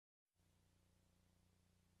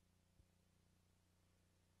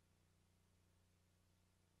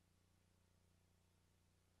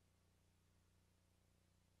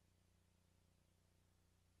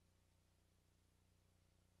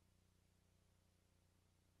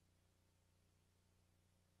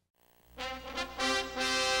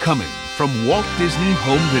Coming from Walt Disney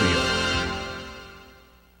Home Video.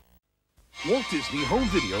 Walt Disney Home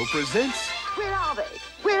Video presents... Where are they?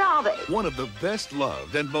 Where are they? One of the best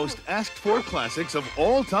loved and most asked for classics of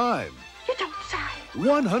all time. You don't say.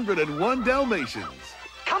 101 Dalmatians.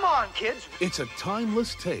 Come on, kids. It's a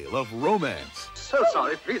timeless tale of romance. So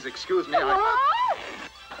sorry. Please excuse me.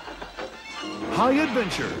 High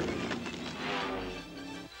adventure.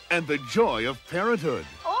 And the joy of parenthood.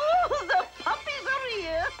 Oh, the puppies are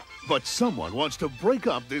here. But someone wants to break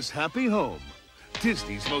up this happy home.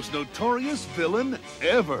 Disney's most notorious villain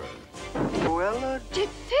ever. Cruella De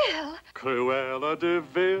Vil. Cruella de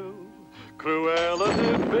Vil, Cruella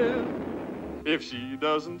de Vil. If she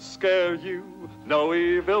doesn't scare you, no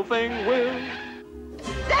evil thing will.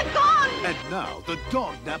 They're gone. And now, the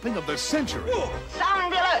dog napping of the century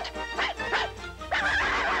Sound alert.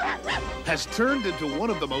 has turned into one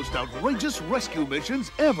of the most outrageous rescue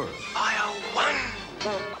missions ever. I'll win.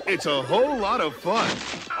 It's a whole lot of fun.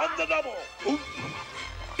 On the double.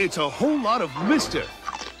 It's a whole lot of mischief.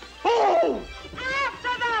 Oh!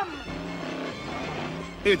 After them.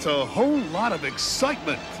 It's a whole lot of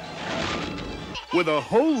excitement. With a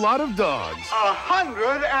whole lot of dogs.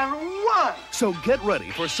 101. So get ready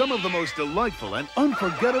for some of the most delightful and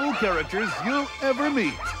unforgettable characters you'll ever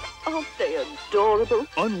meet. Aren't they adorable?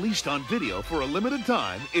 Unleashed on video for a limited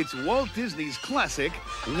time, it's Walt Disney's classic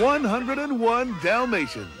 101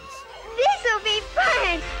 Dalmatians. This'll be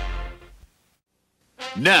fun.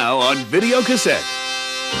 Now on video cassette.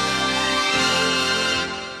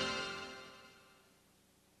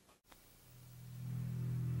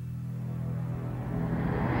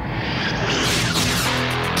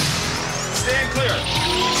 Stand clear.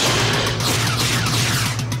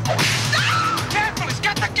 Careful, he's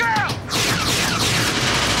got the girl.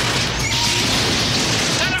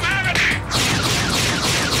 Let him have it.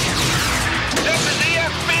 This is the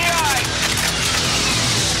FBI.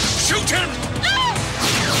 Shoot him.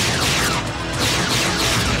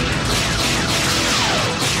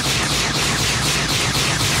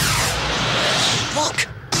 Look!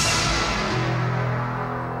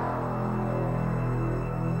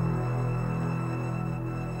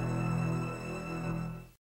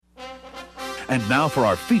 And now for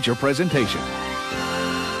our feature presentation.